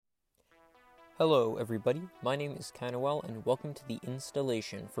Hello everybody, my name is Kinawell and welcome to the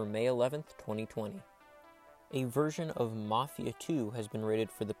installation for May 11th, 2020. A version of Mafia 2 has been rated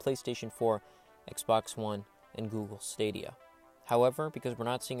for the PlayStation 4, Xbox One, and Google Stadia. However, because we're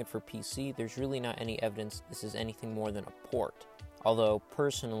not seeing it for PC, there's really not any evidence this is anything more than a port. Although,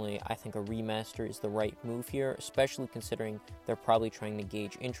 personally, I think a remaster is the right move here, especially considering they're probably trying to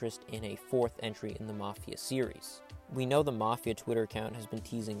gauge interest in a fourth entry in the Mafia series. We know the Mafia Twitter account has been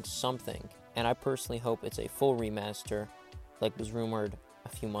teasing something, and I personally hope it's a full remaster, like was rumored a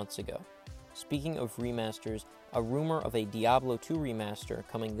few months ago. Speaking of remasters, a rumor of a Diablo 2 remaster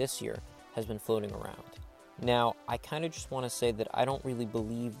coming this year has been floating around. Now, I kind of just want to say that I don't really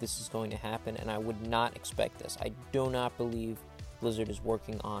believe this is going to happen, and I would not expect this. I do not believe Blizzard is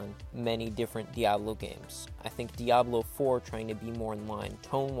working on many different Diablo games. I think Diablo 4, trying to be more in line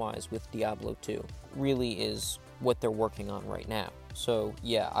tone-wise with Diablo 2, really is what they're working on right now. So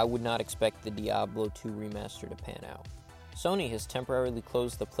yeah, I would not expect the Diablo 2 remaster to pan out. Sony has temporarily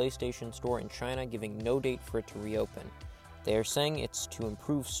closed the PlayStation Store in China, giving no date for it to reopen. They are saying it's to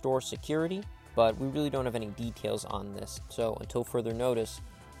improve store security, but we really don't have any details on this, so until further notice,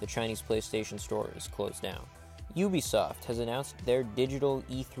 the Chinese PlayStation Store is closed down. Ubisoft has announced their digital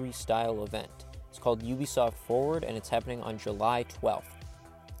E3 style event. It's called Ubisoft Forward, and it's happening on July 12th.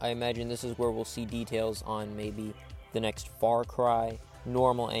 I imagine this is where we'll see details on maybe the next Far Cry,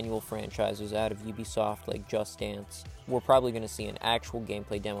 normal annual franchises out of Ubisoft like Just Dance. We're probably going to see an actual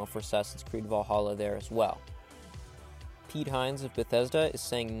gameplay demo for Assassin's Creed Valhalla there as well. Pete Hines of Bethesda is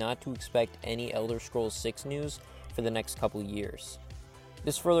saying not to expect any Elder Scrolls 6 news for the next couple years.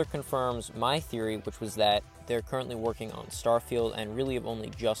 This further confirms my theory, which was that they're currently working on Starfield and really have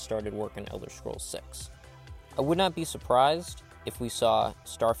only just started work on Elder Scrolls 6. I would not be surprised if we saw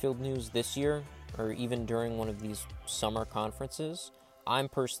Starfield news this year, or even during one of these summer conferences. I'm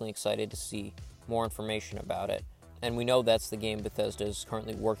personally excited to see more information about it, and we know that's the game Bethesda is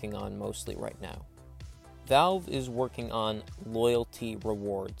currently working on mostly right now. Valve is working on loyalty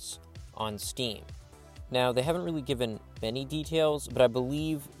rewards on Steam. Now, they haven't really given many details, but I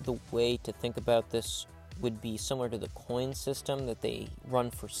believe the way to think about this would be similar to the coin system that they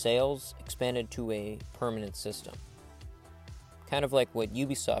run for sales, expanded to a permanent system. Kind of like what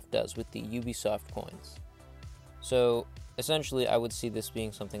Ubisoft does with the Ubisoft coins. So, essentially, I would see this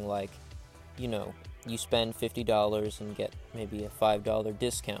being something like, you spend $50 and get maybe a $5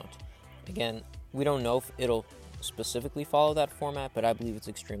 discount. Again, we don't know if it'll specifically follow that format, but I believe it's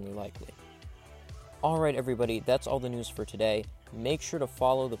extremely likely. Alright everybody, that's all the news for today. Make sure to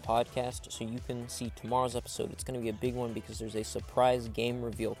follow the podcast so you can see tomorrow's episode. It's going to be a big one because there's a surprise game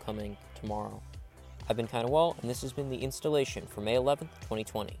reveal coming tomorrow. I've been Kinawell, and this has been the installation for May 11th,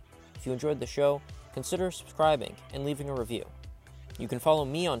 2020. If you enjoyed the show, consider subscribing and leaving a review. You can follow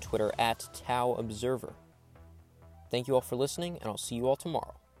me on Twitter at TauObserver. Thank you all for listening, and I'll see you all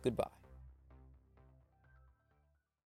tomorrow. Goodbye.